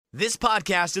This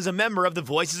podcast is a member of the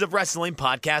Voices of Wrestling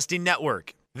Podcasting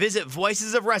Network. Visit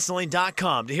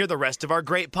voicesofwrestling.com to hear the rest of our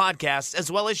great podcasts,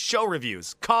 as well as show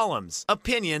reviews, columns,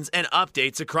 opinions, and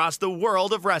updates across the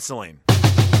world of wrestling.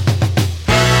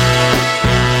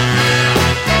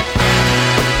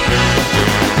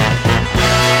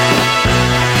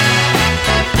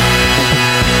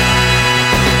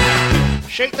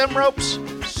 Shake Them Ropes,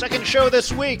 second show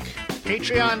this week.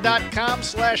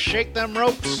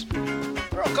 Patreon.com/ShakeThemRopes.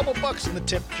 Throw a couple bucks in the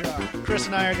tip jar. Chris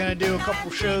and I are going to do a couple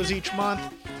shows each month.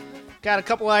 Got a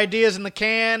couple ideas in the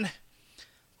can.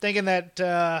 Thinking that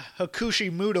Hakushi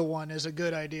Muda one is a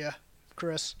good idea,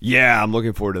 Chris. Yeah, I'm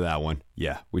looking forward to that one.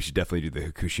 Yeah, we should definitely do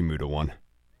the Hakushi Muda one.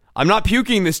 I'm not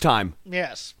puking this time.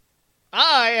 Yes.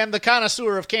 I am the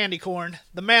connoisseur of candy corn,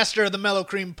 the master of the mellow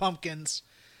cream pumpkins.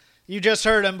 You just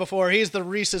heard him before. He's the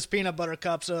Reese's Peanut Butter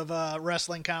Cups of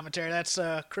wrestling commentary. That's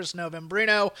Chris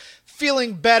Novembrino.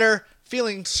 Feeling better,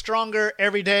 feeling stronger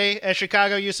every day, as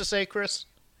Chicago used to say, Chris.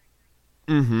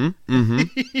 I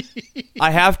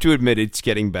have to admit it's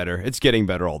getting better. It's getting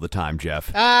better all the time,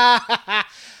 Jeff. I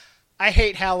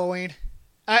hate Halloween.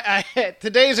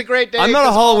 Today's a great day. I'm not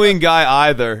a Halloween guy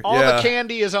either. All the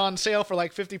candy is on sale for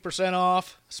like 50%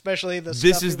 off, especially the stuff.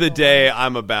 This is the day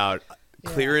I'm about.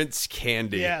 Clearance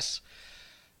candy. Yes.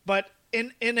 But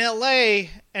in LA,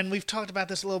 and we've talked about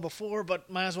this a little before, but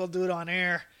might as well do it on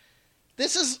air.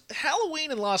 This is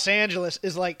Halloween in Los Angeles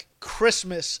is like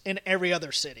Christmas in every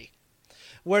other city,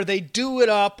 where they do it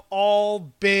up all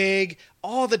big,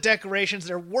 all the decorations.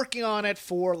 They're working on it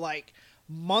for like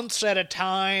months at a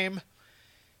time.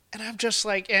 And I'm just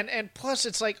like, and plus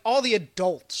it's like all the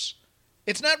adults.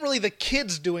 It's not really the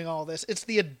kids doing all this. It's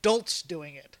the adults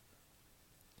doing it.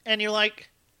 And you're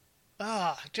like,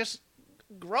 just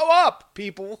grow up,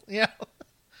 people. Yeah.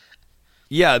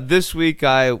 Yeah, this week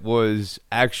I was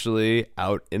actually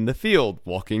out in the field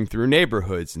walking through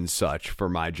neighborhoods and such for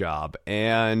my job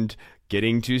and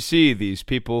getting to see these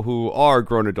people who are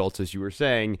grown adults, as you were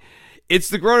saying. It's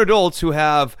the grown adults who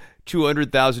have $200,000,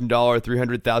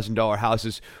 $300,000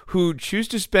 houses who choose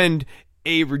to spend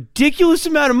a ridiculous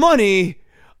amount of money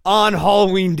on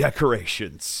Halloween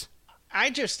decorations.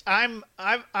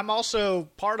 I'm also,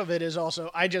 part of it is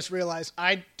also, I just realized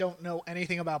I don't know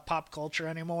anything about pop culture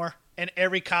anymore. And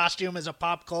every costume is a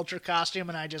pop culture costume.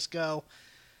 And I just go,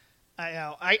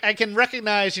 I can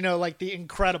recognize, like the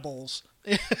Incredibles.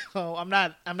 I'm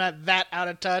not that out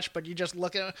of touch, but you just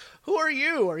look at, who are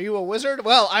you? Are you a wizard?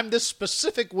 Well, I'm this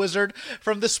specific wizard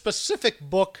from this specific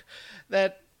book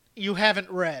that you haven't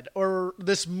read, or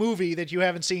this movie that you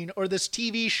haven't seen, or this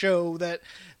TV show that's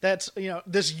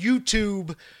this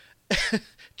YouTube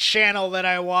channel that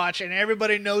I watch, and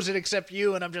everybody knows it except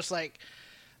you, and I'm just like,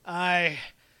 what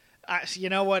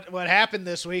happened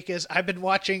this week is I've been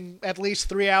watching at least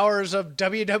 3 hours of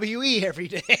WWE every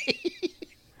day.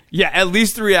 Yeah, at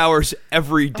least 3 hours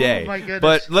every day. Oh my goodness.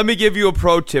 But let me give you a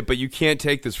pro tip, but you can't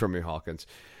take this from me, Hawkins.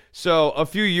 So a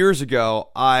few years ago,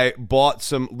 I bought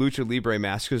some Lucha Libre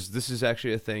masks because this is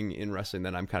actually a thing in wrestling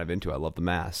that I'm kind of into. I love the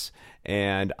masks.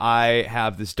 And I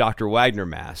have this Dr. Wagner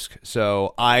mask.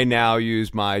 So I now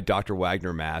use my Dr.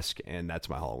 Wagner mask, and that's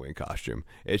my Halloween costume.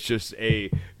 It's just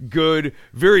a good,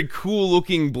 very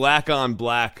cool-looking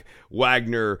black-on-black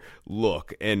Wagner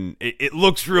look. And it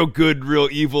looks real good, real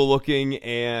evil-looking,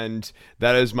 and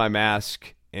that is my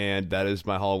mask. And that is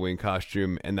my Halloween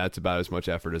costume, and that's about as much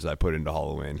effort as I put into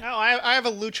Halloween. Oh, I have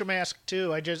a lucha mask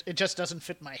too. It just doesn't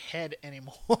fit my head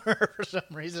anymore for some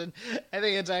reason. I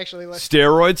think it's actually like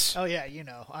steroids. Oh yeah,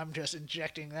 I'm just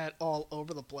injecting that all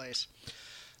over the place.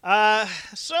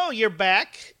 So you're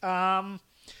back.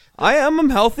 I am. I'm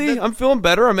healthy. I'm feeling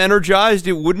better. I'm energized.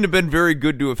 It wouldn't have been very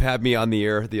good to have had me on the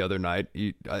air the other night.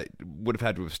 I would have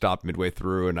had to have stopped midway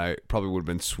through, and I probably would have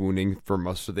been swooning for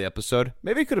most of the episode.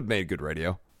 Maybe it could have made good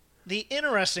radio. The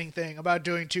interesting thing about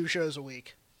doing 2 shows a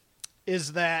week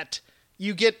is that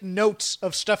you get notes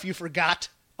of stuff you forgot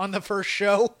on the first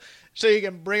show, so you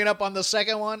can bring it up on the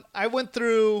second one. I went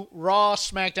through Raw,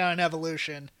 SmackDown, and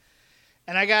Evolution,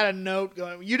 and I got a note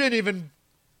going, you didn't even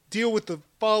deal with the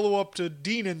follow-up to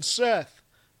Dean and Seth.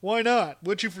 Why not?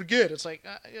 What'd you forget? It's like,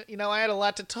 I had a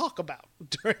lot to talk about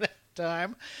during that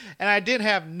time, and I didn't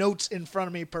have notes in front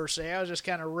of me per se. I was just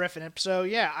kind of riffing it. So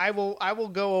yeah, I will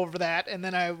go over that, and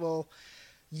then I will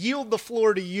yield the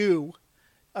floor to you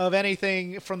of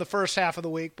anything from the first half of the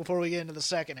week before we get into the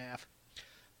second half.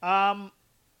 I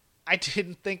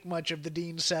didn't think much of the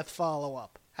Dean Seth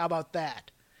follow-up. How about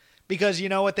that? Because you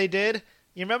know what they did?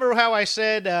 You remember how I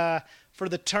said for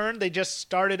the turn, they just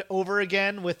started over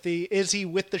again with the, is he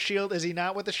with the Shield, is he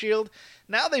not with the Shield?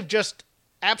 Now they've just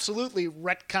absolutely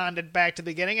retconned it back to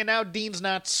the beginning, and now Dean's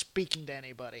not speaking to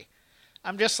anybody.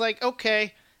 I'm just like,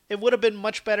 okay, it would have been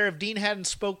much better if Dean hadn't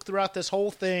spoke throughout this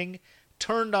whole thing,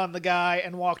 turned on the guy,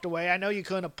 and walked away. I know you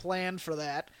couldn't have planned for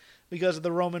that because of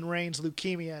the Roman Reigns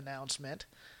leukemia announcement.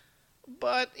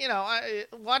 But,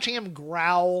 watching him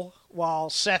growl while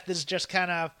Seth is just kind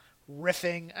of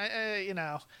riffing,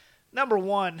 number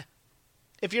one,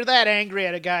 if you're that angry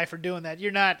at a guy for doing that,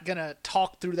 you're not going to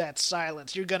talk through that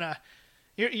silence. You're going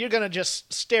to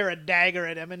just stare a dagger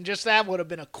at him, and just that would have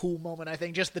been a cool moment, I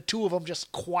think. Just the two of them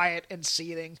just quiet and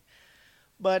seething.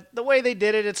 But the way they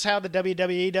did it, it's how the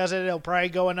WWE does it. It'll probably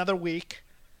go another week,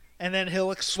 and then he'll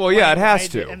explain. Well, yeah, it has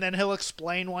to. And then he'll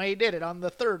explain why he did it on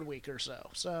the third week or so.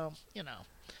 So,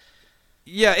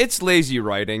 Yeah, it's lazy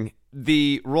writing.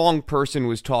 The wrong person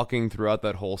was talking throughout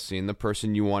that whole scene. The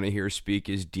person you want to hear speak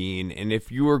is Dean. And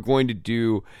if you are going to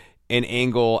do an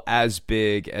angle as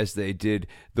big as they did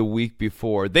the week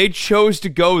before, they chose to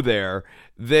go there.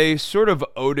 They sort of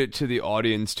owed it to the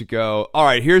audience to go, all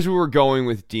right, here's where we're going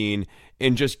with Dean,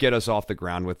 and just get us off the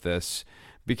ground with this.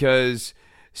 Because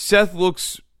Seth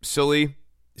looks silly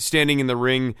standing in the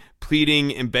ring,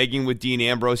 pleading and begging with Dean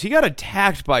Ambrose. He got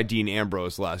attacked by Dean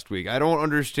Ambrose last week. I don't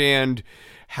understand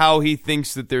how he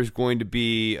thinks that there's going to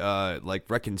be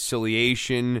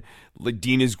reconciliation, like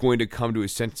Dean is going to come to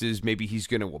his senses, maybe he's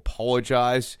going to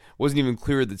apologize. Wasn't even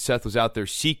clear that Seth was out there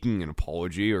seeking an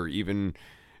apology, or even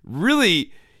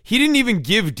really, he didn't even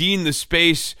give Dean the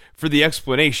space for the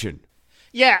explanation.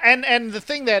 Yeah, and the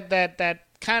thing that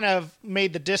kind of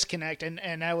made the disconnect,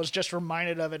 and I was just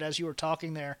reminded of it as you were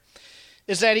talking there,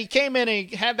 is that he came in and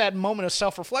he had that moment of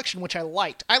self-reflection, which I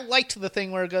liked. I liked the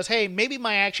thing where it goes, hey, maybe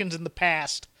my actions in the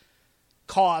past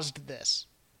caused this.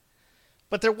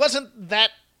 But there wasn't that,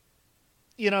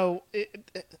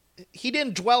 he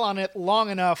didn't dwell on it long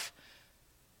enough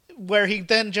where he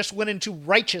then just went into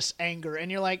righteous anger.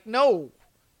 And you're like, no,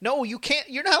 you can't.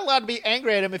 You're not allowed to be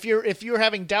angry at him if you're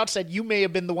having doubts that you may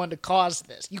have been the one to cause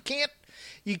this. You can't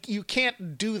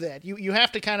do that. You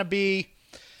have to kind of be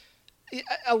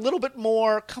a little bit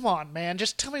more, come on, man,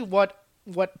 just tell me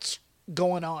what's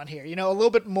going on here. A little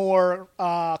bit more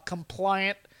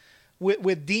compliant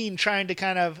with Dean trying to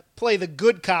kind of play the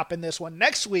good cop in this one.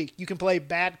 Next week, you can play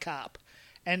bad cop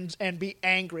and be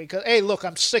angry. Because, hey, look,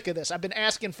 I'm sick of this. I've been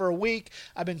asking for a week.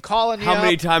 I've been calling you How up.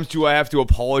 many times do I have to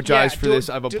apologize for this?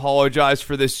 I've apologized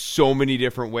for this so many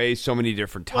different ways, so many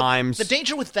different times. Well, the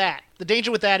danger with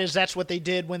that is that's what they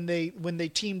did when they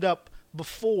teamed up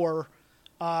before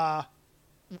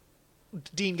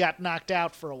Dean got knocked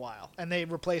out for a while, and they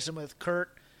replaced him with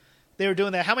Kurt. They were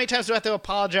doing that. How many times do I have to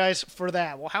apologize for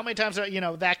that? Well, how many times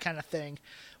that kind of thing,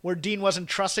 where Dean wasn't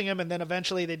trusting him, and then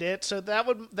eventually they did. So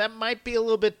that might be a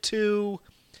little bit too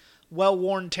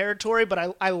well-worn territory,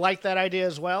 but I like that idea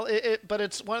as well. But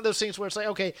it's one of those things where it's like,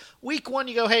 okay, week one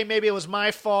you go, hey, maybe it was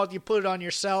my fault. You put it on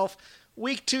yourself.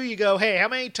 Week two you go, hey, how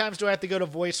many times do I have to go to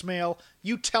voicemail?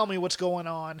 You tell me what's going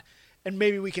on, and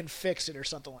maybe we can fix it or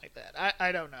something like that.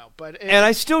 I don't know. And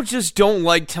I still just don't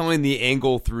like telling the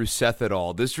angle through Seth at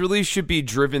all. This really should be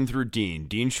driven through Dean.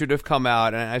 Dean should have come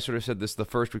out, and I sort of said this the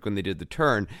first week when they did the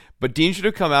turn, but Dean should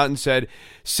have come out and said,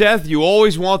 Seth, you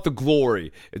always want the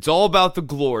glory. It's all about the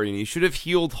glory. And he should have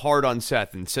healed hard on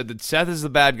Seth and said that Seth is the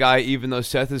bad guy, even though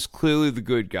Seth is clearly the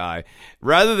good guy,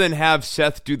 rather than have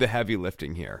Seth do the heavy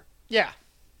lifting here. Yeah.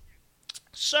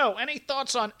 So, any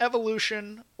thoughts on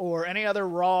Evolution or any other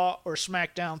Raw or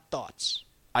SmackDown thoughts?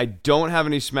 I don't have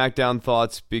any SmackDown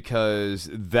thoughts because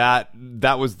that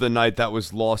was the night that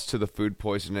was lost to the food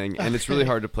poisoning, and it's really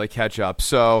hard to play catch up.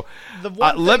 So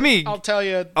I'll tell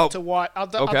you to watch. I'll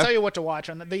tell you what to watch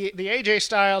on the AJ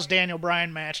Styles Daniel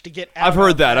Bryan match to get out. I've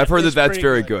heard that. I've heard that's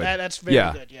very good. That's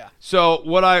very good. Yeah. So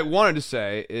what I wanted to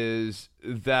say is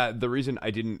that the reason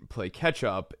I didn't play catch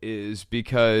up is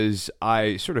because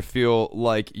I sort of feel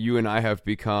like you and I have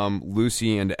become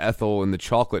Lucy and Ethel in the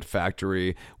Chocolate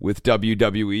Factory with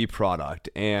WWE product,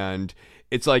 and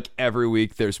it's like every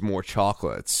week there's more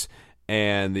chocolates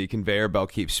and the conveyor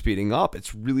belt keeps speeding up.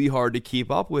 It's really hard to keep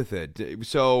up with it.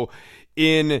 So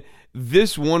in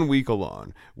this 1 week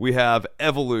alone, we have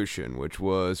Evolution, which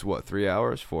was 3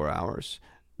 hours, 4 hours.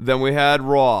 Then we had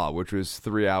Raw, which was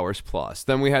 3 hours plus.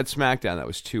 Then we had SmackDown, that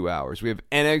was 2 hours. We have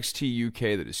NXT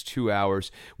UK, that is 2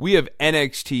 hours. We have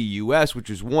NXT US,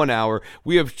 which is 1 hour.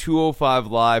 We have 205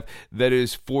 Live, that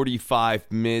is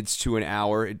 45 minutes to an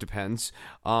hour. It depends.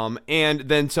 And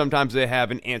then sometimes they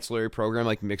have an ancillary program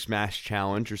like Mixed Match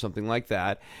Challenge or something like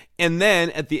that. And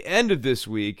then at the end of this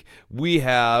week, we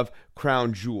have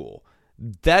Crown Jewel.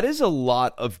 that is a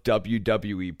lot of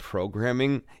WWE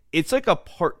programming. It's like a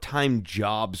part-time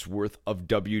job's worth of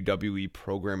WWE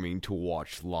programming to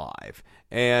watch live.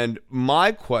 And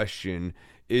my question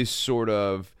is sort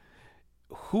of,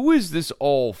 who is this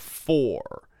all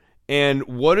for? And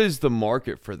what is the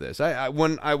market for this?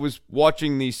 When I was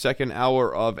watching the second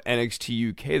hour of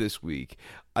NXT UK this week,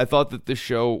 I thought that the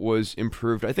show was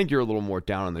improved. I think you're a little more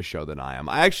down on the show than I am.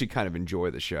 I actually kind of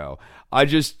enjoy the show. I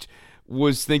just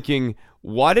was thinking,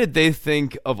 why did they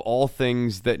think of all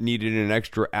things that needed an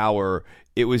extra hour,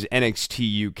 it was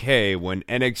NXT UK, when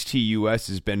NXT US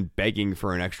has been begging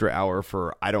for an extra hour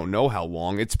for I don't know how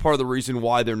long? It's part of the reason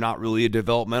why they're not really a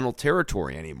developmental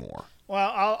territory anymore.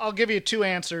 Well, I'll give you two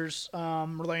answers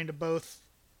relating to both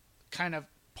kind of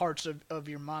parts of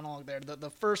your monologue there. The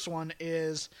first one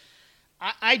is,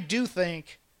 I do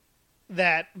think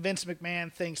that Vince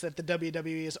McMahon thinks that the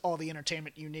WWE is all the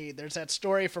entertainment you need. There's that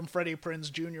story from Freddie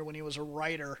Prinze Jr. when he was a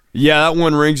writer. Yeah, that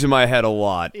one rings in my head a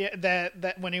lot. Yeah,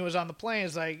 that when he was on the plane,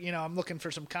 it's like, I'm looking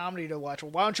for some comedy to watch.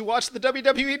 Well, why don't you watch the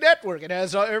WWE Network? It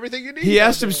has everything you need. He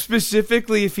asked him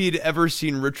specifically if he'd ever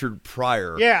seen Richard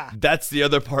Pryor. Yeah. That's the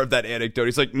other part of that anecdote.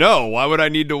 He's like, no, why would I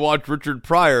need to watch Richard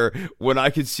Pryor when I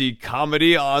could see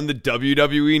comedy on the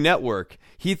WWE Network?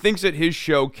 He thinks that his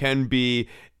show can be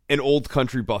an old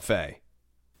country buffet.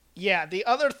 Yeah, the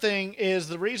other thing is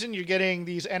the reason you're getting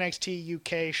these NXT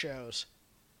UK shows,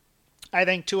 I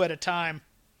think 2 at a time,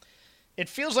 it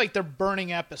feels like they're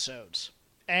burning episodes.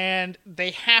 And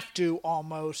they have to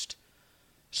almost,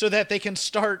 so that they can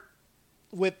start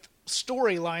with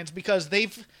storylines, because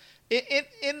they've,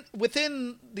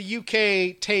 within the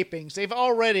UK tapings, they've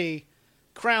already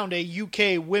crowned a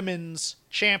UK women's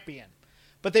champion.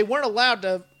 But they weren't allowed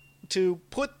to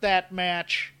put that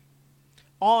match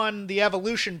on the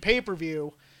Evolution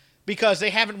pay-per-view because they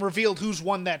haven't revealed who's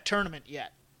won that tournament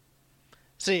yet.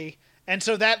 See? And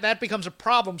so that becomes a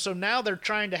problem. So now they're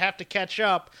trying to have to catch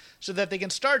up so that they can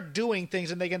start doing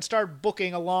things and they can start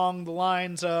booking along the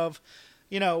lines of,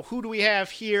 who do we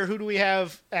have here? Who do we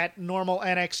have at normal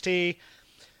NXT?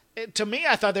 To me,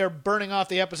 I thought they were burning off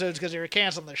the episodes because they were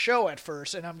canceling the show at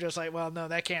first. And I'm just like, well, no,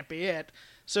 that can't be it.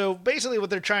 So basically what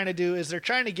they're trying to do is they're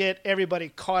trying to get everybody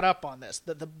caught up on this.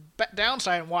 The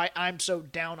downside and why I'm so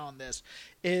down on this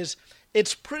is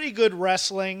it's pretty good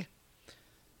wrestling.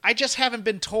 I just haven't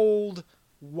been told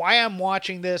why I'm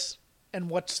watching this and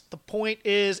what's the point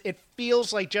is. It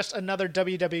feels like just another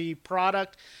WWE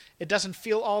product. It doesn't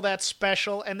feel all that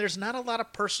special, and there's not a lot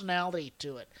of personality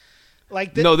to it.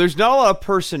 No, there's not a lot of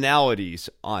personalities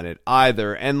on it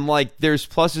either. And, there's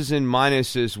pluses and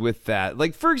minuses with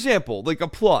that. For example, a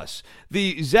plus,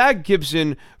 the Zach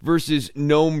Gibson versus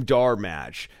Noam Dar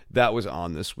match that was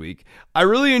on this week. I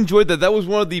really enjoyed that. That was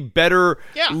one of the better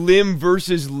limb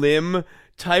versus limb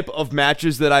type of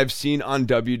matches that I've seen on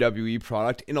WWE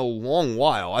product in a long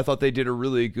while. I thought they did a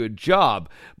really good job.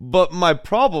 But my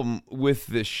problem with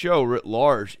this show writ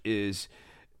large is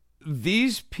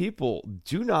these people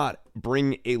do not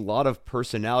bring a lot of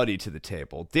personality to the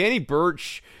table. Danny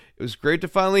Burch, it was great to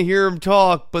finally hear him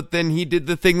talk, but then he did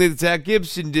the thing that Zach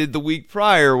Gibson did the week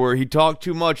prior where he talked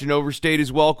too much and overstayed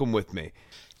his welcome with me.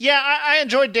 Yeah, I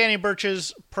enjoyed Danny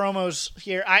Burch's promos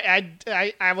here.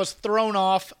 I was thrown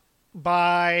off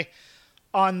by,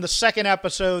 on the second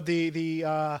episode,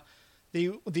 the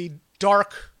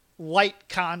dark light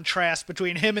contrast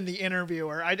between him and the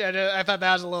interviewer. I thought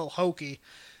that was a little hokey,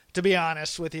 to be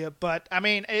honest with you. But, I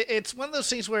mean, it's one of those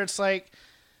things where it's like,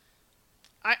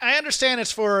 I understand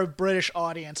it's for a British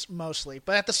audience mostly,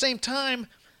 but at the same time,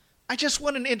 I just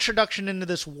want an introduction into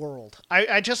this world.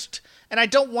 I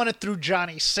don't want it through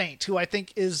Johnny Saint, who I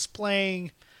think is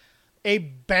playing a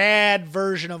bad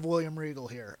version of William Regal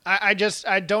here. I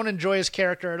don't enjoy his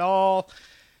character at all.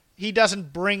 He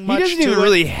doesn't bring much to it. He doesn't even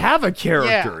really have a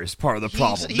character as part of the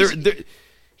problem.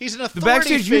 He's an authority The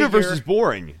backstage figure. universe is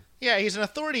boring. Yeah, he's an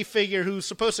authority figure who's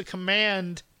supposed to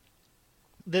command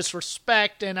this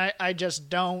respect, and I just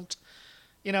don't.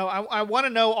 I want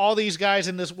to know all these guys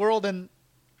in this world, and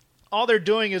all they're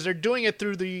doing is they're doing it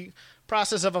through the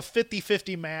process of a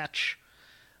 50-50 match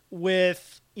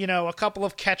with, a couple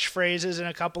of catchphrases and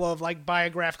a couple of,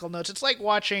 biographical notes. It's like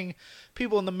watching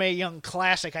people in the Mae Young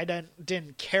Classic I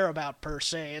didn't care about, per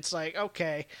se. It's like,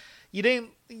 okay, you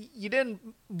didn't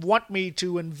want me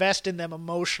to invest in them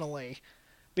emotionally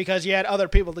because you had other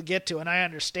people to get to, and I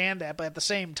understand that, but at the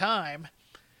same time,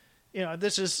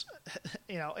 this is,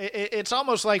 it's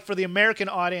almost like for the American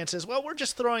audiences, well, we're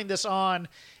just throwing this on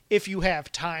if you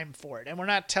have time for it, and we're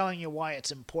not telling you why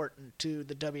it's important to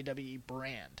the WWE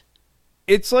brand.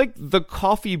 It's like the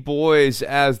Coffee Boys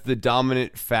as the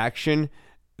dominant faction.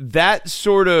 that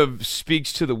sort of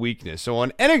speaks to the weakness. So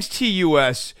on NXT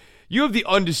US, you have the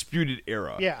Undisputed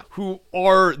Era, who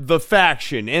are the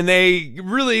faction, and they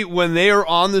really, when they are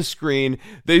on the screen,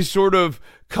 they sort of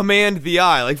command the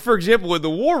eye. Like, for example, when the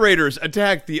War Raiders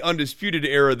attacked the Undisputed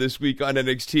Era this week on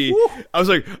NXT, I was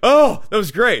like, oh, that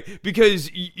was great, because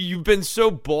you've been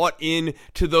so bought in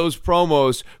to those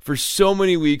promos for so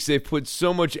many weeks. They've put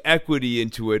so much equity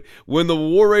into it. When the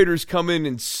War Raiders come in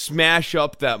and smash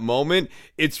up that moment,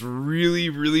 it's really,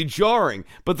 really jarring.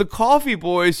 But the Coffee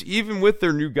Boys, even with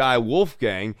their new guy,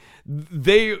 Wolfgang,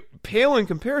 they pale in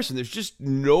comparison. There's just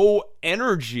no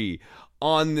energy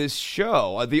on this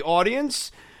show. The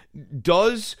audience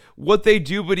does what they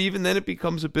do, but even then it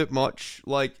becomes a bit much.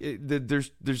 Like,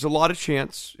 there's a lot of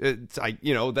chants.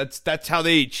 That's how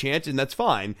they chant, and that's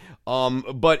fine.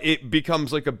 But it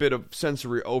becomes like a bit of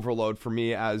sensory overload for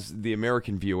me as the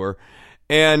American viewer.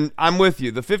 And I'm with you.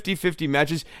 The 50-50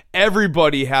 matches,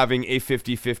 everybody having a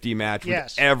 50-50 match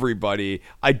with everybody,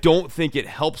 I don't think it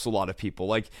helps a lot of people.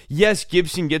 Like, yes,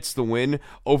 Gibson gets the win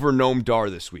over Noam Dar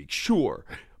this week, sure.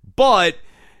 But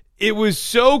it was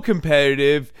so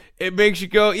competitive, it makes you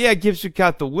go, yeah, Gibson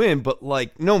got the win, but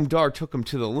like Noam Dar took him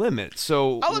to the limit.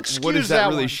 So what does that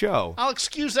really show? I'll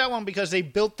excuse that one because they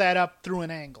built that up through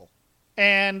an angle.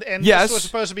 And this was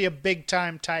supposed to be a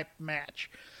big-time type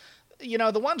match. You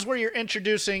know, the ones where you're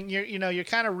introducing, you're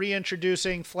kind of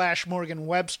reintroducing Flash Morgan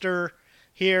Webster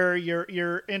here.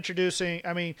 You're introducing,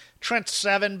 Trent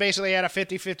Seven basically had a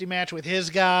 50-50 match with his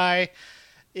guy.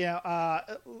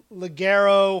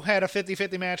 Ligero had a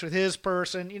 50-50 match with his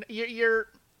person. You're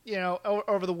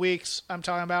over the weeks I'm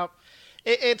talking about.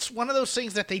 It's one of those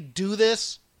things that they do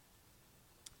this,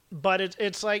 but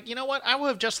it's like, you know what? I would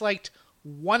have just liked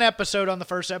one episode on the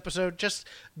first episode, just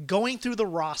going through the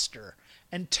roster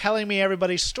and telling me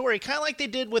everybody's story, kind of like they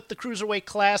did with the Cruiserweight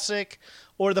Classic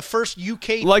or the first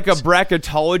UK... Like a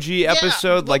bracketology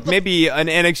episode, like maybe an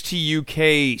NXT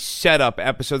UK setup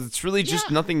episode that's really just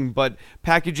nothing but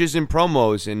packages and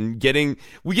promos and getting...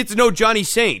 We get to know Johnny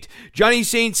Saint. Johnny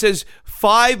Saint says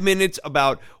 5 minutes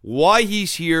about why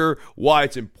he's here, why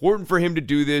it's important for him to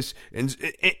do this, and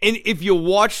if you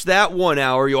watch that 1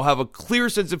 hour, you'll have a clear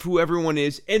sense of who everyone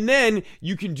is, and then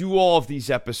you can do all of these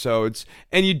episodes,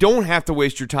 and you don't have to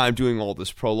waste your time doing all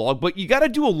this prologue, but you got to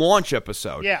do a launch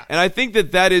episode. Yeah. And I think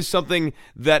that is something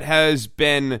that has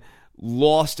been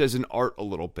lost as an art a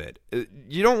little bit.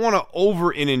 You don't want to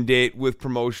over inundate with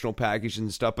promotional packages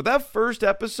and stuff, but that first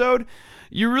episode,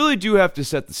 you really do have to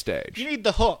set the stage. You need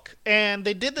the hook, and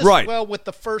they did this as well with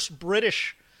the first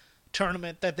British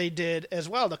tournament that they did as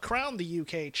well, to crown the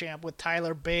UK champ with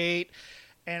Tyler Bate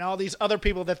and all these other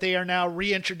people that they are now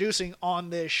reintroducing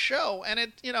on this show.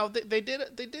 And they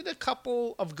did a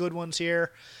couple of good ones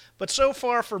here, but so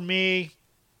far for me,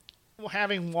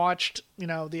 having watched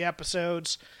the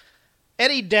episodes,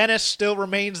 Eddie Dennis still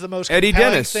remains the most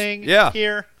compelling thing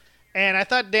here. And I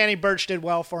thought Danny Burch did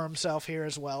well for himself here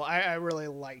as well. I really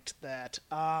liked that.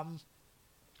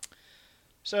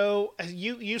 So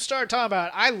you started talking about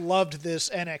it. I loved this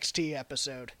NXT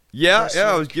episode. Yeah,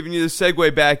 I was giving you the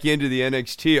segue back into the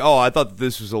NXT. Oh, I thought that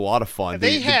this was a lot of fun.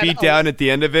 The beatdown at the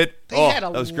end of it. They had a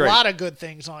lot of good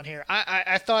things on here.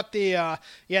 I thought the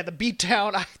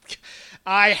beatdown.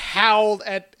 I howled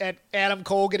at Adam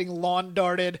Cole getting lawn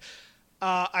darted.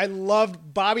 I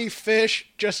loved Bobby Fish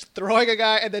just throwing a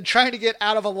guy and then trying to get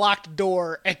out of a locked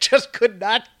door and just could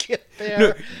not get there.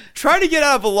 No, trying to get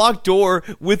out of a locked door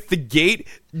with the gate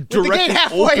directly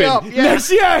halfway open. Up.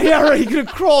 Yeah, right. He could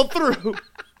have crawled through.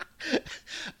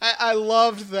 I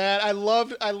loved that. I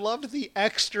loved the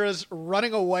extras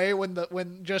running away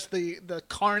when just the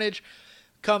carnage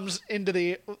comes into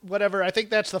the whatever. I think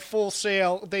that's the Full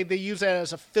Sail. They use that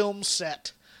as a film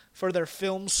set for their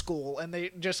film school, and they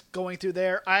just going through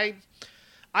there. I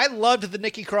loved the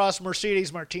Nikki Cross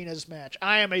Mercedes Martinez match.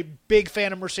 I am a big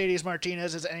fan of Mercedes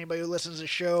Martinez, as anybody who listens to the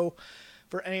show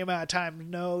for any amount of time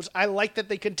knows. I like that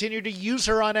they continue to use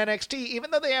her on NXT,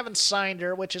 even though they haven't signed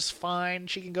her, which is fine.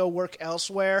 She can go work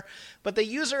elsewhere. But they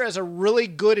use her as a really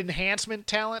good enhancement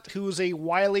talent who's a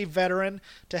wily veteran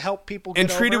to help people get and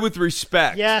treated over. With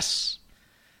respect. Yes.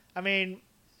 I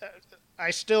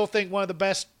still think one of the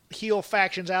best heel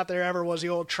factions out there ever was the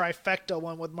old trifecta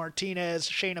one with Martinez,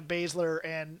 Shayna Baszler,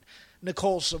 and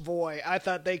Nicole Savoy. I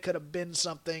thought they could have been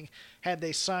something had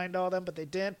they signed all them, but they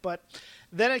didn't. But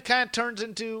then it kind of turns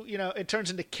into,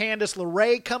 Candice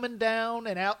LeRae coming down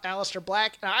and Aleister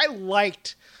Black. And I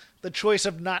liked the choice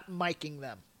of not miking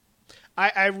them.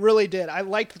 I really did. I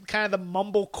liked kind of the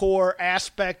mumblecore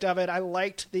aspect of it. I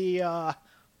liked the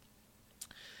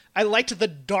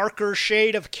darker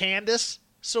shade of Candice,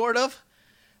 sort of.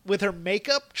 with her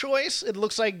makeup choice. It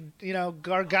looks like,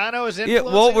 Gargano is influencing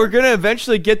Yeah, well, we're her. going to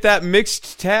eventually get that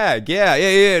mixed tag.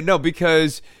 Yeah. No,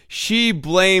 because she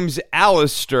blames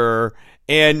Alistair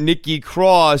and Nikki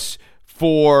Cross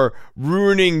for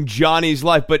ruining Johnny's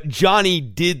life, but Johnny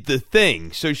did the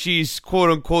thing. So she's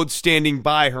quote-unquote standing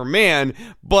by her man,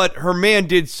 but her man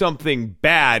did something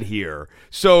bad here.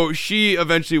 So she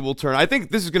eventually will turn. I think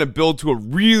this is going to build to a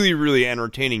really, really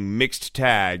entertaining mixed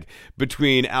tag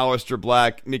between Aleister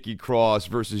Black, Nikki Cross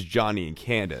versus Johnny and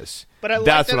Candice. But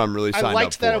That's what I'm really signed up for. I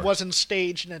liked that it wasn't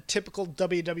staged in a typical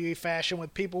WWE fashion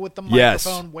with people with the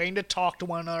microphone waiting to talk to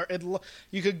one another.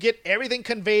 You could get everything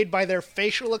conveyed by their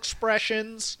facial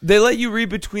expressions. They let you read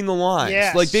between the lines.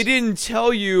 Yes. Like, they didn't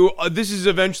tell you this is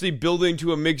eventually building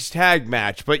to a mixed tag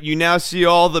match, but you now see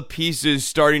all the pieces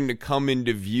starting to come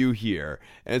into view here.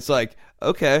 And it's like,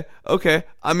 okay,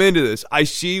 I'm into this. I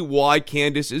see why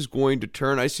Candice is going to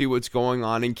turn. I see what's going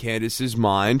on in Candice's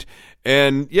mind.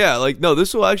 And yeah,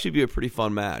 this will actually be a pretty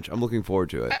fun match. I'm looking forward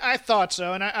to it. I thought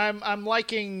so, and I'm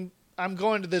liking. I'm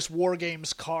going to this War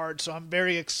Games card, so I'm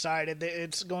very excited.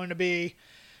 It's going to be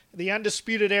the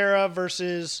Undisputed Era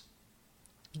versus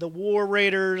the War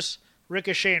Raiders,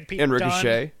 Ricochet and Pete Dunne. And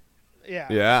Ricochet.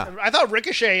 Yeah. I thought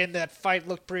Ricochet in that fight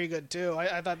looked pretty good too.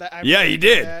 I thought that. He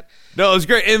did. That. No, it was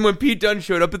great. And when Pete Dunne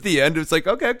showed up at the end, it was like,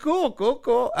 okay,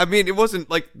 cool. I mean, it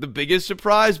wasn't like the biggest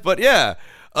surprise, but yeah,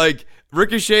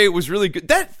 Ricochet was really good.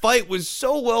 That fight was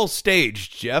so well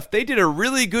staged, Jeff. They did a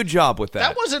really good job with that.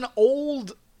 That was an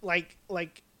old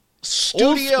studio,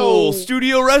 old school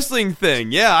studio wrestling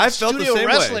thing. Yeah, I felt the same way. Studio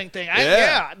wrestling thing.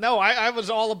 I was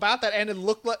all about that, and it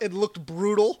looked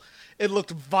brutal. It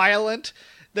looked violent.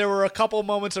 There were a couple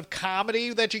moments of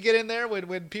comedy that you get in there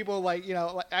when people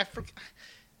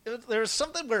there was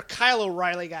something where Kyle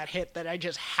O'Reilly got hit that I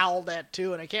just howled at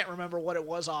too, and I can't remember what it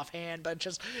was offhand, but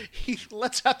just he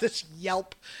lets out this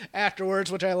yelp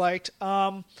afterwards, which I liked.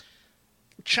 Ciampa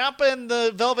and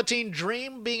the Velveteen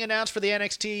Dream being announced for the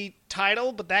NXT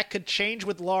title, but that could change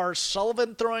with Lars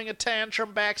Sullivan throwing a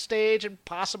tantrum backstage and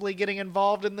possibly getting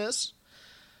involved in this.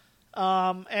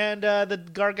 And the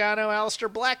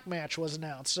Gargano-Aleister Black match was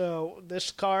announced. So this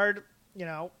card,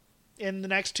 in the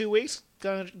next 2 weeks,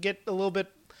 going to get a little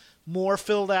bit more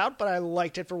filled out, but I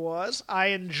liked it for what it was. I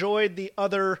enjoyed the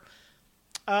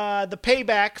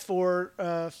payback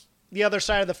for the other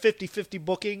side of the 50-50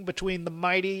 booking between the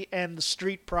Mighty and the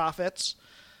Street Profits.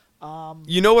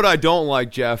 You know what I don't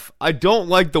like, Jeff? I don't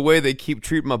like the way they keep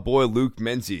treating my boy Luke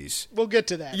Menzies. We'll get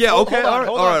to that. Yeah, okay.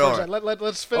 Hold on.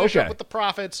 Let's finish up with the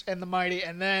Profits and the Mighty,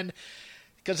 and then,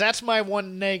 because that's my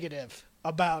one negative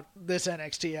about this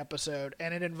NXT episode,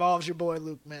 and it involves your boy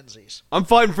Luke Menzies. I'm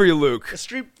fighting for you, Luke.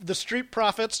 The Street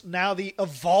Profits, now the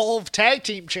Evolve Tag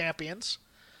Team Champions,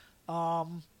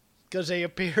 because they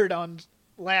appeared on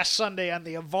last Sunday on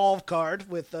the Evolve card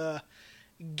with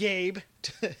Gabe.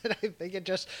 I think it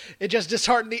just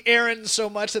disheartened the Aaron so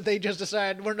much that they just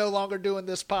decided we're no longer doing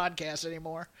this podcast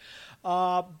anymore.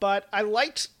 But I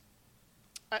liked.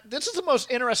 This is the most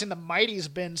interesting the Mighty's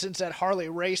been since that Harley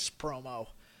Race promo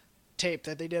tape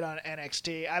that they did on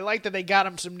NXT. I like that they got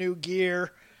him some new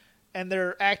gear, and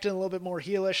they're acting a little bit more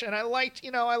heelish. And I liked.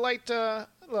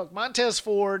 Look, Montez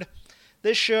Ford.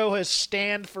 This show has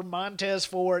stand for Montez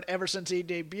Ford ever since he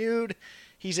debuted.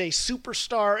 He's a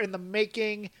superstar in the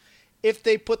making if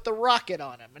they put the rocket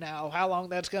on him. Now, how long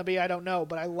that's going to be, I don't know,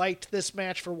 but I liked this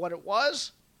match for what it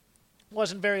was. It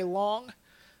wasn't very long,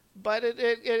 but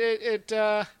it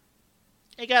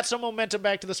got some momentum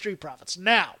back to the Street Profits.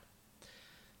 Now,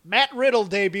 Matt Riddle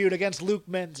debuted against Luke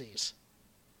Menzies.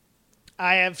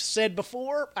 I have said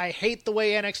before, I hate the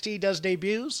way NXT does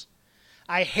debuts.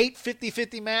 I hate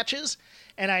 50-50 matches,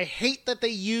 and I hate that they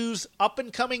use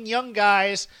up-and-coming young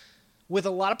guys with a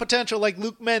lot of potential like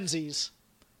Luke Menzies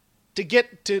to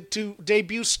get to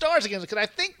debut stars against. Because I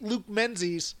think Luke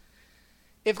Menzies,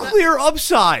 clear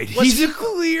upside. He's a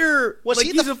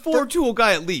 4-tool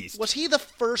guy at least. Was he the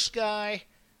first guy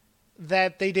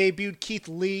that they debuted Keith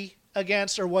Lee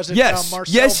against, or was it Marcel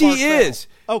Yes, he Barthel? is.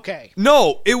 Okay.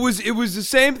 No, it was the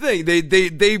same thing.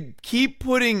 They keep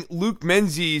putting Luke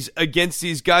Menzies against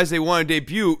these guys they want to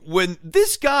debut when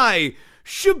this guy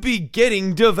should be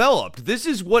getting developed. This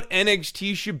is what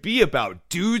NXT should be about.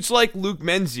 Dudes like Luke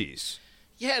Menzies.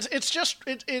 Yeah, it's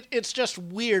just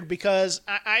weird because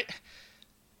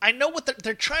I know what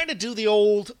they're trying to do. The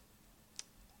old,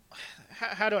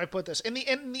 how do I put this? In the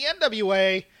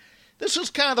NWA, this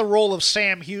was kind of the role of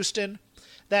Sam Houston,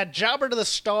 that jobber to the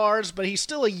stars, but he's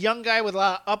still a young guy with a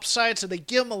lot of upside, so they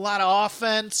give him a lot of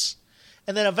offense,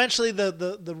 and then eventually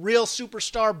the real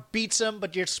superstar beats him,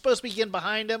 but you're supposed to be getting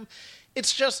behind him.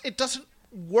 It's just, it doesn't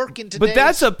work in today's... But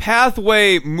that's a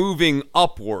pathway moving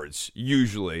upwards,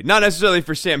 usually. Not necessarily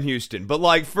for Sam Houston, but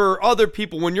like for other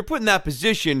people, when you're put in that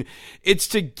position, it's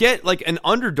to get like an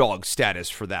underdog status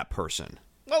for that person.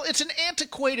 Well, it's an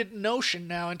antiquated notion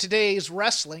now in today's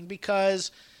wrestling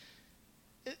because,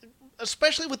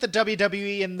 especially with the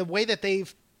WWE and the way that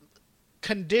they've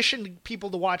conditioned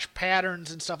people to watch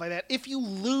patterns and stuff like that, if you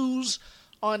lose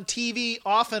on TV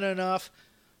often enough,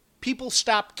 people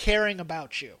stop caring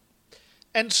about you.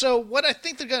 And so what I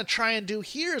think they're going to try and do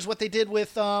here is what they did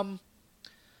with, who am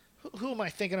I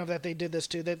thinking of that they did this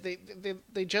to?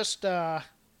 They just, I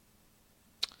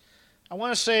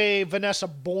want to say Vanessa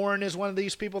Bourne is one of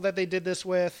these people that they did this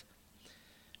with.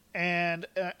 And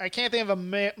I can't think of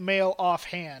a male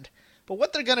offhand. But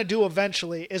what they're going to do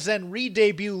eventually is then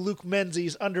re-debut Luke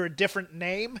Menzies under a different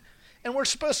name. And we're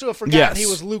supposed to have forgotten he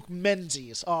was Luke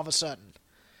Menzies all of a sudden.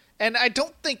 And I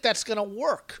don't think that's going to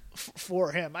work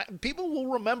for him. People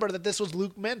will remember that this was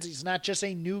Luke Menzies, not just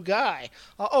a new guy.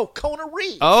 Kona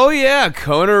Reeves. Oh, yeah,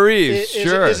 Kona Reeves,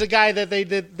 sure. Is a guy that they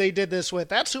did this with.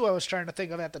 That's who I was trying to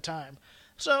think of at the time.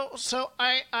 So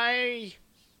I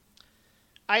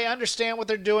understand what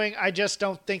they're doing. I just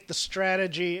don't think the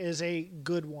strategy is a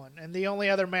good one. And the only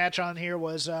other match on here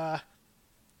was Raul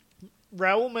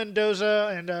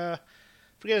Mendoza and I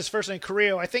forget his first name,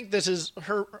 Carrillo. I think this is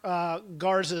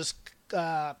Garza's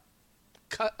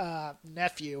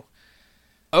nephew.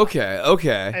 Okay.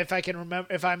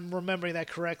 If I'm remembering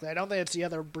that correctly, I don't think it's the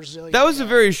other Brazilian. That was guy. a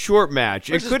very short match.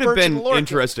 It could have been Lorcan.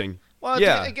 interesting. Well,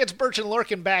 yeah. It gets Birch and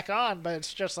Lorcan back on, but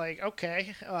it's just like,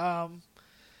 okay.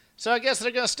 So I guess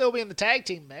they're going to still be in the tag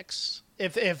team mix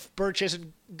if Birch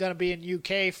isn't going to be in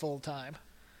UK full time.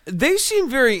 They seem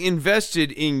very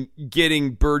invested in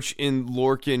getting Birch and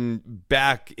Lorcan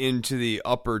back into the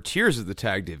upper tiers of the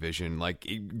tag division, like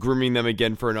grooming them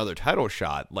again for another title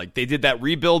shot. Like they did that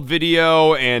rebuild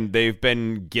video and they've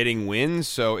been getting wins,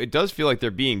 so it does feel like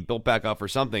they're being built back up for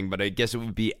something, but I guess it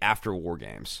would be after War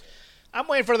Games. I'm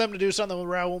waiting for them to do something with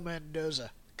Raul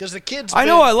Mendoza. Because the kid's I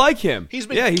know, I like him. He's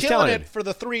been he's killing talented. it for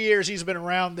the 3 years he's been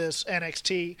around this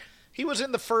NXT. He was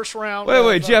in the first round.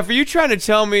 Wait, Jeff, are you trying to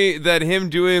tell me that him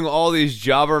doing all these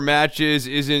jobber matches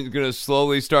isn't going to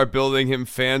slowly start building him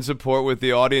fan support with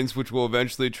the audience, which will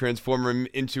eventually transform him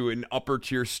into an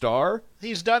upper-tier star?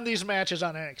 He's done these matches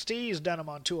on NXT. He's done them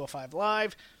on 205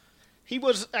 Live. He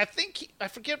was, I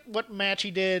forget what match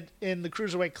he did in the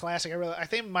Cruiserweight Classic. I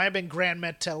think it might have been Grand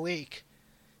Metalik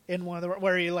in one of the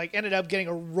where he like ended up getting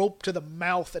a rope to the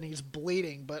mouth and he's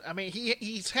bleeding. But I mean,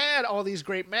 he's had all these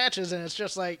great matches, and it's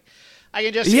just like I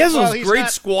can just he has those great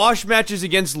squash matches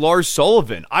against Lars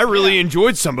Sullivan. I really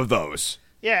enjoyed some of those.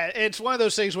 Yeah, it's one of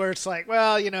those things where it's like,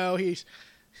 well, you know, he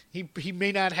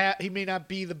may not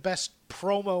be the best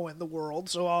promo in the world,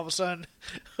 so all of a sudden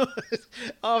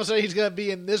he's gonna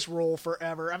be in this role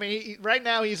forever. I mean, right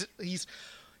now he's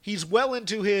well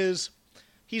into his.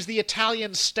 He's the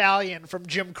Italian stallion from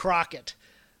Jim Crockett.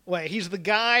 Wait, he's the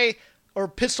guy, or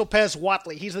Pistol Pez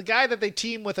Watley. He's the guy that they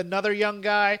team with another young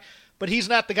guy, but he's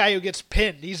not the guy who gets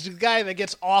pinned. He's the guy that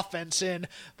gets offense in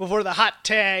before the hot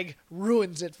tag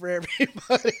ruins it for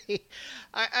everybody.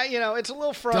 It's a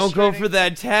little frustrating. Don't go for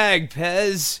that tag,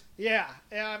 Pez. Yeah,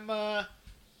 I'm. But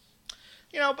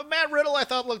Matt Riddle I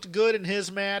thought looked good in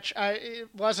his match.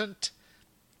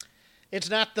 It's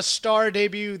not the star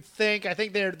debut you'd think. I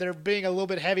think they're being a little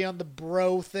bit heavy on the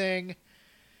bro thing.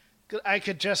 I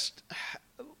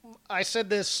said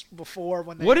this before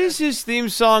when they. What is his theme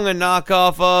song a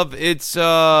knockoff of? It's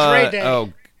Dre Day.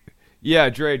 Oh, yeah,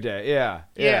 Dre Day. Yeah.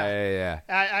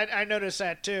 I noticed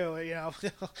that too. You know,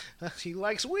 he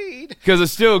likes weed because I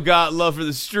still got love for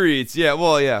the streets. Yeah.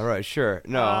 Well. Yeah. Right. Sure.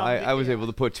 No, I was able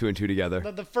to put two and two together.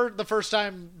 The first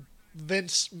time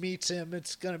Vince meets him,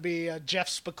 it's going to be a Jeff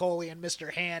Spicoli and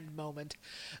Mr. Hand moment.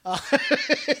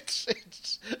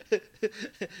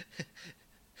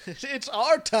 It's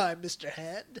our time, Mr.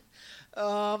 Hand.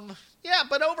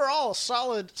 But overall,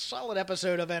 solid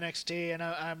episode of NXT, and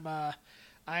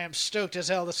I am stoked as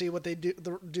hell to see what they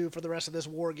do for the rest of this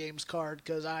War Games card,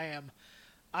 because I'm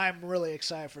really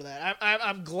excited for that.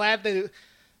 I'm glad that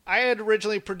I had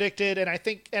originally predicted, and I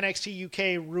think NXT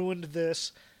UK ruined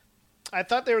this. I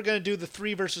thought they were going to do the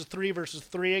 3 versus 3 versus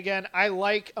 3 again. I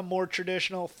like a more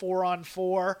traditional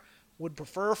 4-on-4. Would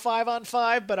prefer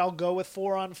 5-on-5, but I'll go with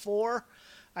 4-on-4.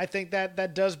 I think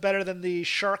that does better than the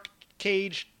shark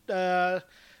cage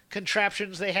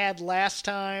contraptions they had last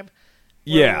time.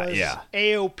 Yeah.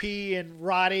 AOP and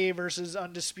Roddy versus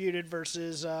Undisputed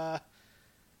versus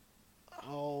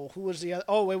who was the other?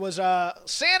 Oh, it was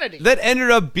Sanity. That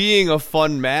ended up being a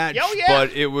fun match, oh, yeah.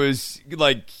 But it was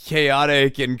like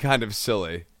chaotic and kind of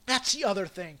silly. That's the other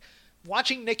thing.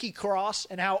 watching Nikki Cross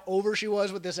and how over she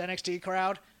was with this NXT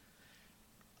crowd.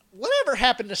 Whatever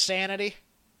happened to Sanity?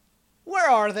 Where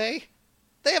are they?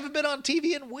 They haven't been on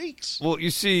TV in weeks. Well,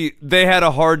 you see, they had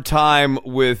a hard time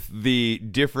with the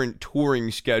different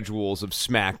touring schedules of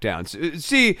SmackDown.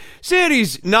 See,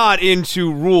 Sanity's not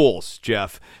into rules,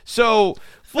 Jeff. So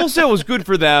Full Sail was good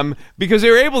for them because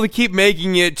they were able to keep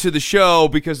making it to the show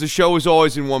because the show was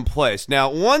always in one place.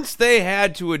 Now, once they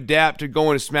had to adapt to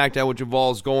going to SmackDown, which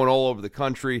involves going all over the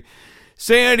country,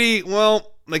 Sanity,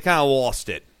 well, they kind of lost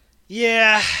it.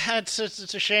 Yeah, it's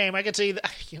a shame. I could see,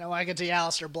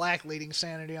 Aleister Black leading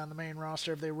Sanity on the main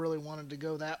roster if they really wanted to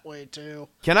go that way too.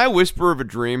 Can I whisper of a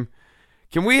dream?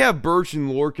 Can we have Birch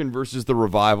and Lorcan versus the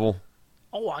Revival?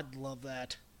 Oh, I'd love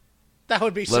that. That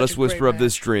would be. Let us whisper of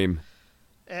this dream.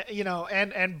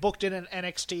 And booked in an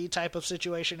NXT type of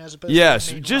situation as opposed yes,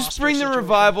 to the main just bring the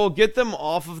Revival, get them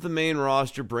off of the main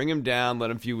roster, bring them down, let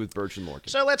them feud with Birch and Lorcan.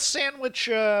 So let's sandwich,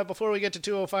 before we get to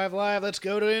 205 Live, let's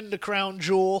go into Crown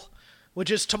Jewel, which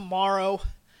is tomorrow,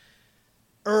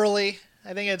 early.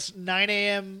 I think it's 9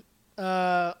 a.m.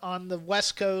 On the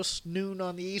West Coast, noon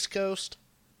on the East Coast.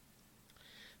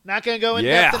 Not going to go in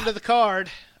depth into the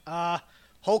card.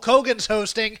 Hulk Hogan's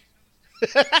hosting.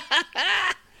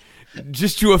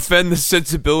 Just to offend the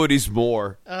sensibilities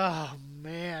more. Oh,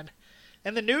 man.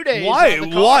 And the New Day.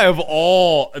 Why of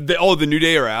all? The New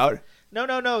Day are out?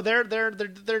 No. They're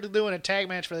doing a tag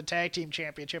match for the tag team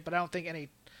championship, but I don't think any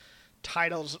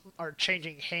titles are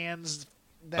changing hands.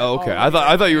 Okay, I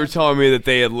thought you were telling me that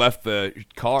they had left the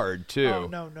card too. Oh,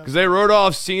 no. Because they wrote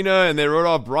off Cena and they wrote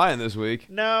off Bryan this week.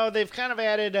 No, they've kind of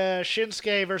added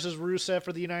Shinsuke versus Rusev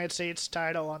for the United States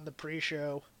title on the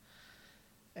pre-show.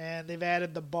 And they've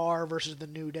added the Bar versus the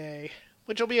New Day,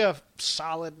 which will be a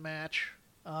solid match.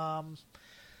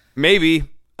 Maybe.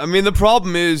 I mean, the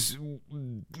problem is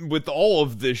with all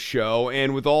of this show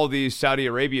and with all these Saudi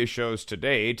Arabia shows to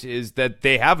date is that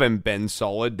they haven't been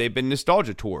solid. They've been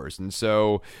nostalgia tours. And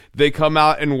so they come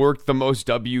out and work the most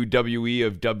WWE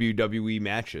of WWE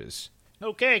matches.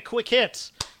 Okay, quick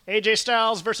hits. AJ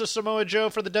Styles versus Samoa Joe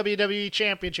for the WWE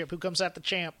Championship. Who comes out the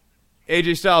champ?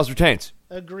 AJ Styles retains.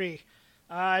 Agree.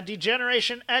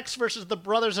 Degeneration X versus the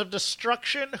Brothers of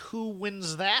Destruction. Who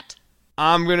wins that?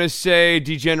 I'm going to say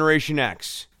Degeneration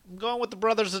X. I'm going with the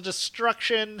Brothers of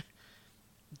Destruction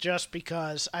just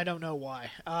because. I don't know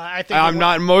why. I'm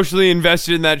not emotionally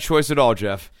invested in that choice at all,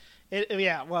 Jeff.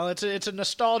 It's a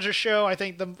nostalgia show. I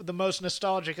think the most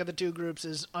nostalgic of the two groups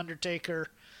is Undertaker.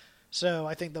 So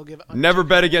I think they'll give Undertaker. Never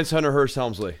bet against Hunter Hearst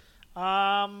Helmsley.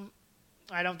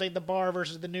 I don't think the Bar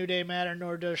versus the New Day matter,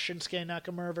 nor does Shinsuke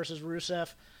Nakamura versus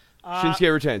Rusev.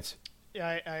 Shinsuke retains.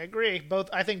 I agree.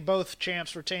 I think both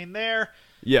champs retain there.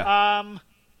 Yeah.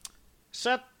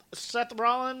 Seth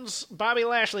Rollins, Bobby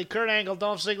Lashley, Kurt Angle,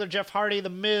 Dolph Ziggler, Jeff Hardy, The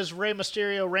Miz, Rey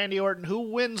Mysterio, Randy Orton. Who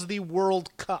wins the World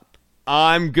Cup?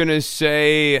 I'm going to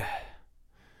say...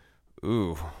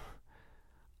 I'm going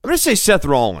to say Seth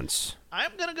Rollins.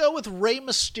 I'm going to go with Rey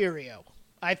Mysterio.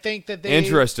 I think that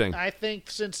Interesting. I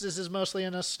think since this is mostly a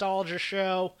nostalgia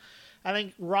show, I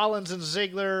think Rollins and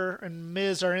Ziggler and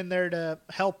Miz are in there to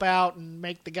help out and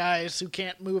make the guys who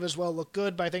can't move as well look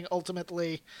good. But I think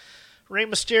ultimately Rey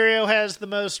Mysterio has the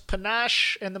most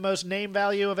panache and the most name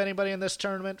value of anybody in this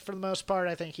tournament for the most part.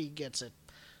 I think he gets it.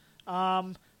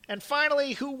 And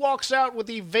finally, who walks out with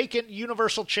the vacant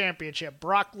Universal Championship?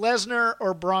 Brock Lesnar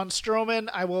or Braun Strowman?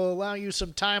 I will allow you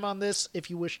some time on this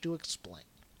if you wish to explain.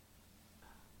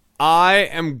 I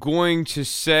am going to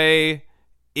say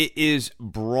it is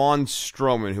Braun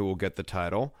Strowman who will get the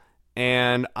title.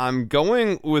 And I'm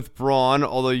going with Braun,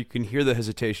 although you can hear the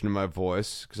hesitation in my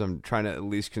voice, because I'm trying to at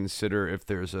least consider if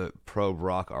there's a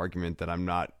pro-Brock argument that I'm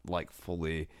not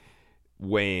fully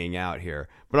weighing out here.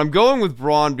 But I'm going with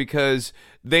Braun because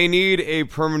they need a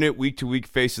permanent week-to-week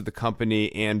face of the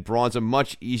company, and Braun's a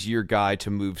much easier guy to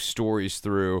move stories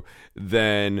through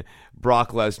than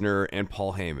Brock Lesnar and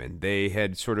Paul Heyman. They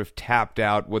had sort of tapped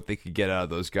out what they could get out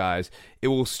of those guys. It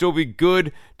will still be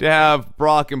good to have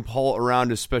Brock and Paul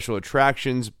around as special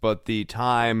attractions, but the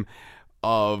time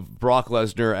of Brock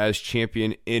Lesnar as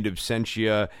champion in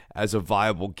absentia as a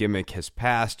viable gimmick has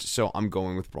passed, so I'm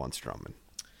going with Braun Strowman.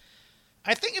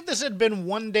 I think if this had been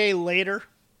one day later,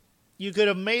 you could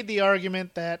have made the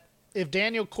argument that if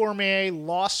Daniel Cormier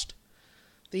lost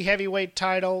the heavyweight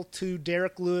title to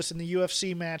Derek Lewis in the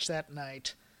UFC match that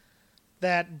night,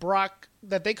 that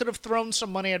they could have thrown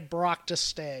some money at Brock to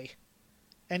stay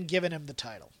and given him the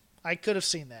title. I could have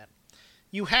seen that.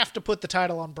 You have to put the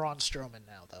title on Braun Strowman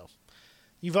now, though.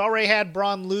 You've already had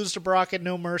Braun lose to Brock at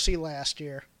No Mercy last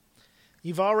year.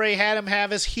 You've already had him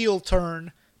have his heel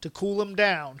turn to cool him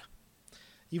down.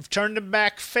 You've turned him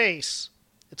back face.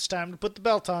 It's time to put the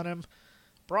belt on him.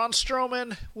 Braun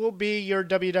Strowman will be your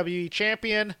WWE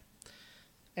champion,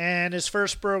 and his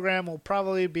first program will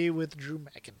probably be with Drew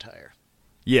McIntyre.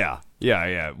 Yeah.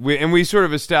 We sort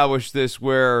of established this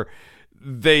where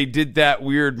they did that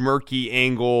weird murky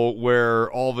angle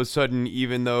where all of a sudden,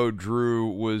 even though Drew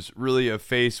was really a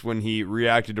face when he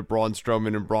reacted to Braun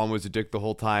Strowman and Braun was a dick the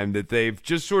whole time, that they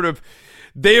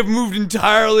have moved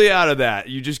entirely out of that.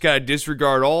 You just got to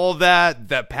disregard all of that.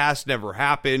 That past never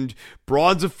happened.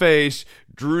 Braun's a face.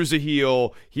 Drew's a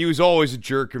heel. He was always a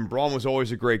jerk, and Braun was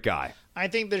always a great guy. I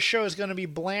think this show is going to be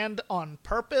bland on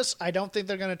purpose. I don't think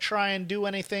they're going to try and do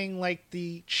anything like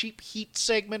the cheap heat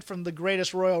segment from the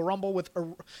Greatest Royal Rumble with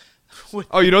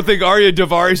Oh, you don't think Arya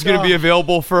Davari is going to be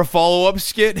available for a follow-up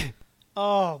skit?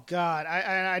 Oh, God.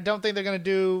 I don't think they're going to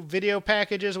do video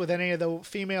packages with any of the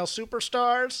female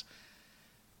superstars.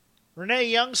 Renee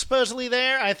Young's supposedly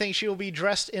there. I think she will be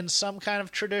dressed in some kind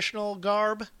of traditional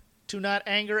garb to not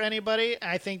anger anybody.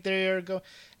 I think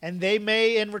and they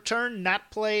may, in return, not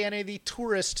play any of the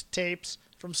tourist tapes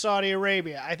from Saudi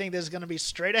Arabia. I think this is going to be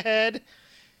straight ahead,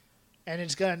 and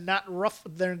it's going to not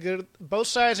ruffle. Both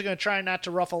sides are going to try not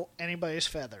to ruffle anybody's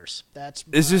feathers.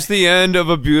 Is this the end of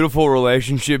a beautiful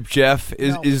relationship, Jeff?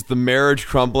 Is the marriage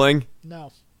crumbling?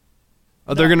 No.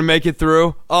 Oh, they're going to make it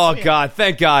through? Oh, yeah. God,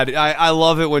 thank God. I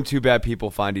love it when two bad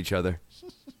people find each other.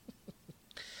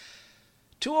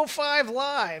 205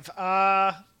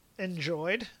 Live,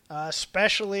 enjoyed,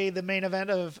 especially the main event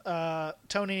of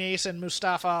Tony Nese and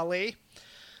Mustafa Ali.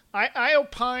 I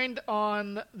opined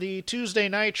on the Tuesday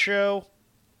night show.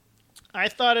 I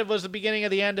thought it was the beginning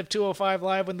of the end of 205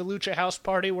 Live when the Lucha House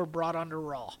Party were brought onto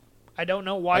Raw. I don't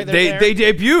know why they're there. They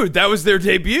debuted. That was their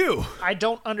debut. I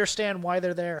don't understand why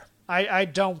they're there. I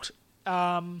don't.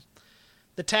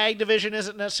 The tag division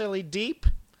isn't necessarily deep.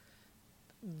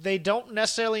 They don't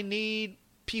necessarily need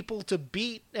people to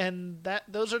beat, and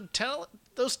those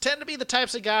tend to be the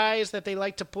types of guys that they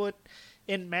like to put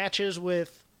in matches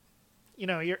with,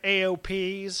 your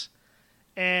AOPs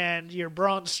and your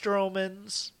Braun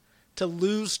Strowmans to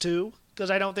lose to, because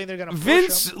I don't think they're going to push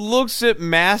Vince them. Looks at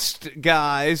masked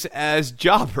guys as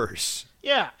jobbers.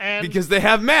 Yeah, and because they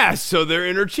have masks, so they're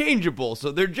interchangeable,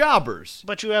 so they're jobbers.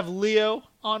 But you have Leo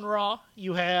on Raw,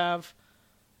 you have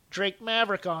Drake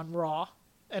Maverick on Raw,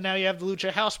 and now you have the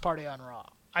Lucha House Party on Raw.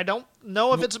 I don't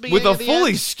know if it's a beginning with a of the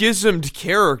fully end. schismed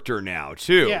character now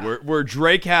too, Yeah. where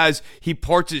Drake he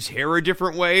parts his hair a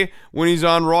different way when he's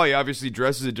on Raw. He obviously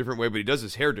dresses a different way, but he does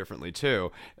his hair differently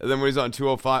too. And then when he's on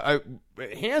 205,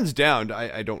 hands down,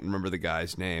 I don't remember the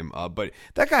guy's name, but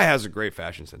that guy has a great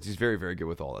fashion sense. He's very, very good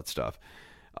with all that stuff.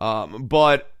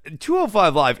 But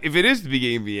 205 Live, if it is the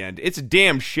beginning of the end, it's a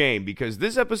damn shame because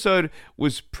this episode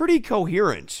was pretty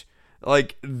coherent.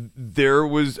 Like, there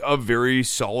was a very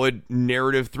solid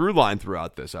narrative through line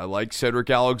throughout this. I like Cedric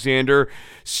Alexander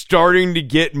starting to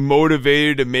get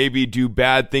motivated to maybe do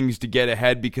bad things to get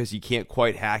ahead because he can't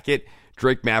quite hack it.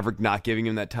 Drake Maverick not giving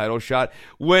him that title shot.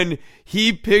 When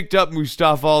he picked up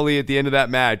Mustafa Ali at the end of that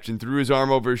match and threw his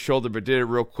arm over his shoulder but did it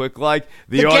real quick, like,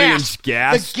 the audience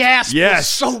gasped. The gasp was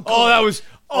so good. Oh, that was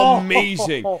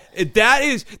amazing. That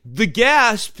is the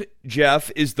gasp, Jeff,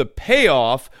 is the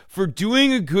payoff for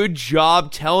doing a good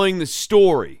job telling the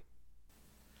story.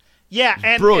 Yeah,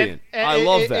 and brilliant. And I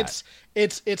love that.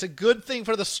 It's a good thing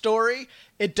for the story.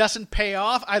 It doesn't pay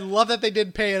off. I love that they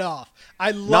didn't pay it off.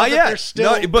 I love Not that yet. they're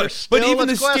still. But even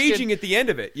the staging at the end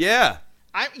of it, yeah.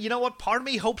 You know what? Part of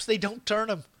me hopes they don't turn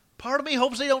him. Part of me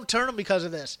hopes they don't turn him because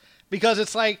of this. Because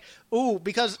it's like,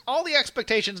 because all the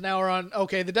expectations now are on,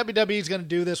 okay, the WWE is going to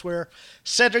do this where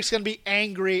Cedric's going to be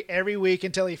angry every week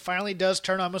until he finally does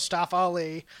turn on Mustafa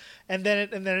Ali, and then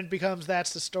it becomes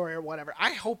that's the story or whatever.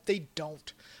 I hope they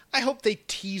don't. I hope they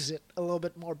tease it a little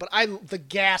bit more. But the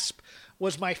gasp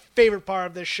was my favorite part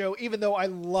of this show, even though I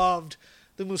loved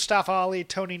the Mustafa Ali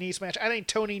Tony Nese match. I think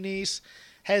Tony Nese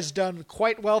has done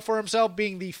quite well for himself,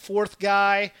 being the fourth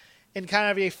guy in kind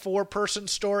of a four-person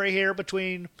story here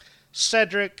between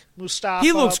Cedric, Mustafa.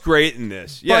 He looks great in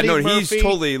this. Yeah, Buddy no, Murphy, he's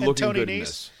totally looking Tony good Nese. in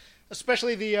this.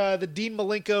 Especially the Dean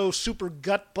Malenko Super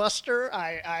Gut Buster.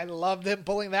 I loved him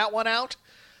pulling that one out.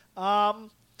 The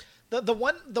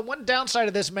one downside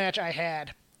of this match I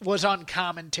had was on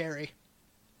commentary,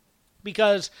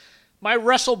 because my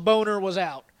wrestle boner was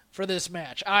out for this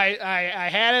match. I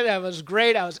had it. I was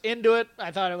great. I was into it.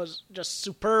 I thought it was just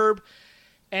superb.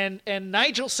 And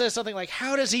Nigel says something like,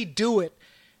 "How does he do it?"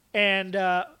 And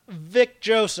Vic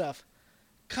Joseph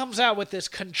comes out with this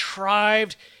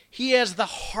contrived, he has the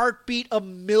heartbeat of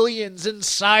millions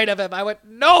inside of him. I went,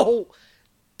 no,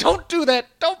 don't do that.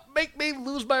 Don't make me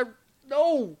lose my,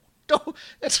 no, don't.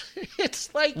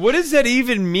 It's like, what does that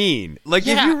even mean? Like,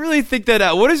 if Yeah. you really think that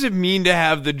out, what does it mean to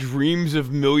have the dreams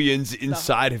of millions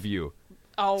inside of you?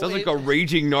 oh, Sounds like a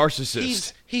raging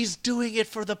narcissist. He's doing it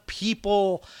for the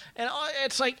people, and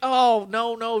it's like, oh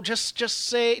no,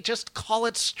 just call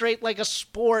it straight like a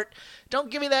sport. Don't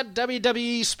give me that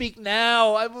WWE speak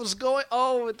now. I was going.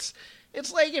 Oh, it's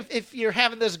like if you're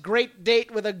having this great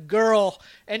date with a girl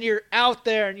and you're out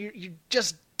there and you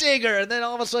just dig her, and then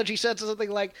all of a sudden she said something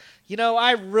like,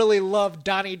 I really love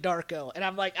Donnie Darko, and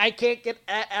I'm like, I can't get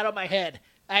out of my head.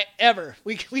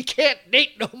 We can't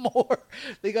date no more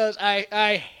because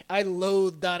I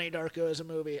loathe Donnie Darko as a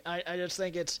movie. I just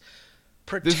think it's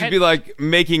This would be like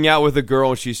making out with a girl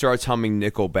and she starts humming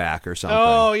Nickelback or something.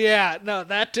 Oh yeah, no,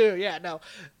 that too. Yeah, no.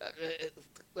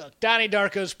 Look, Donnie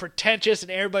Darko's pretentious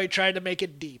and everybody tried to make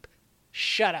it deep.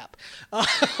 Shut up.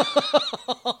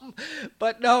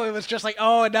 But no, it was just like,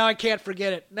 oh, and now I can't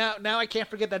forget it. Now I can't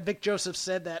forget that Vic Joseph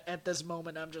said that at this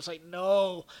moment. I'm just like,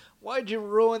 no, why'd you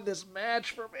ruin this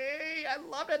match for me? I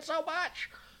loved it so much.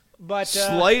 But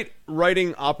slight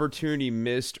writing opportunity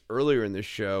missed earlier in the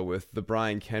show with the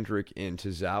Brian Kendrick in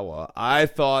Tozawa. I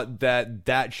thought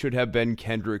that should have been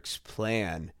Kendrick's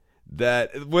plan.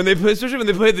 That especially when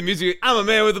they played the music, I'm a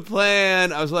man with a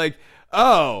plan. I was like,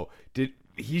 oh,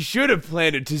 he should have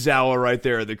planted Tozawa right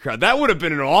there in the crowd. That would have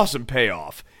been an awesome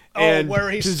payoff. And where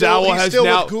he's Tozawa still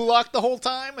now with Gulak the whole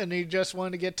time, and he just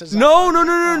wanted to get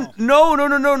Tozawa.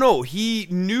 No. He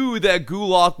knew that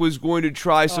Gulak was going to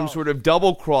try some sort of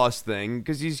double cross thing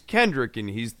because he's Kendrick and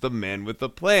he's the man with the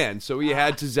plan. So he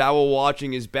had Tozawa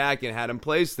watching his back and had him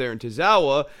placed there. And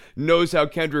Tozawa knows how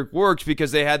Kendrick works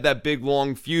because they had that big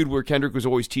long feud where Kendrick was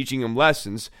always teaching him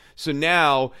lessons. So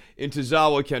now in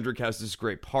Tozawa, Kendrick has this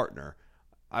great partner.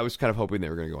 I was kind of hoping they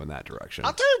were going to go in that direction.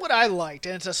 I'll tell you what I liked,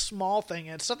 and it's a small thing,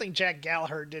 and it's something Jack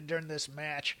Gallagher did during this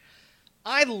match.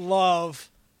 I love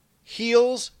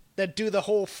heels that do the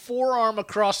whole forearm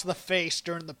across the face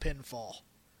during the pinfall.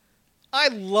 I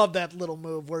love that little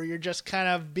move where you're just kind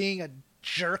of being a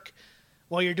jerk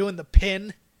while you're doing the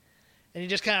pin, and you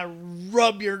just kind of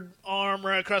rub your arm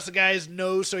right across the guy's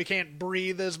nose so he can't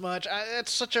breathe as much.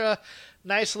 It's such a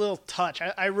nice little touch.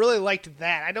 I really liked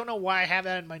that. I don't know why I have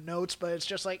that in my notes, but it's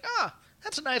just like,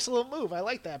 that's a nice little move. I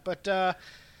like that. But I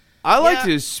liked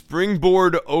his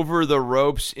springboard over the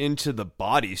ropes into the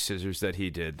body scissors that he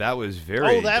did. That was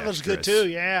very that dexterous. was good too,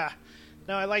 yeah.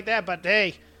 No, I like that. But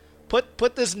hey, put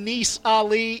this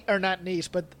Ali,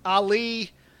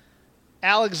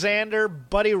 Alexander,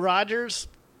 Buddy Rogers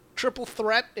triple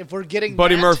threat if we're getting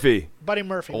Buddy that. Murphy. Buddy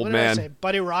Murphy. Old what man. did I say?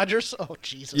 Buddy Rogers? Oh,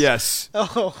 Jesus. Yes.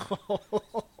 Oh.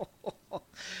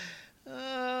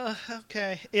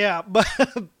 Okay. Yeah, but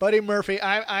Buddy Murphy.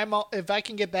 I'm if I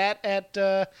can get that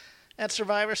at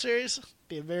Survivor Series,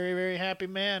 be a very, very happy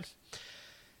man.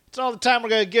 It's all the time we're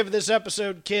going to give this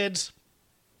episode, kids.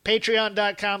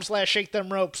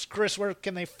 Patreon.com/ShakeThemRopes. Chris, where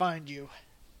can they find you?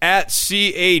 At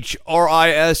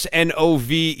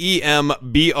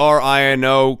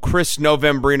ChrisNovembrino. Chris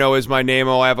Novembrino is my name.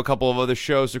 I have a couple of other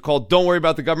shows. They're called Don't Worry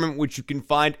About the Government, which you can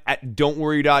find at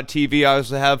don'tworry.tv. I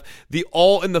also have the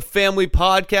All in the Family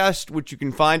podcast, which you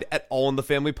can find at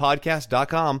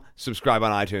allinthefamilypodcast.com. Subscribe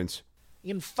on iTunes.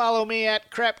 You can follow me at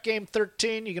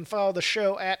CrapGame13. You can follow the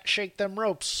show at Shake Them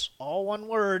Ropes. All one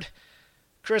word.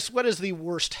 Chris, what is the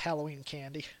worst Halloween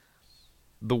candy?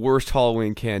 The worst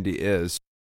Halloween candy is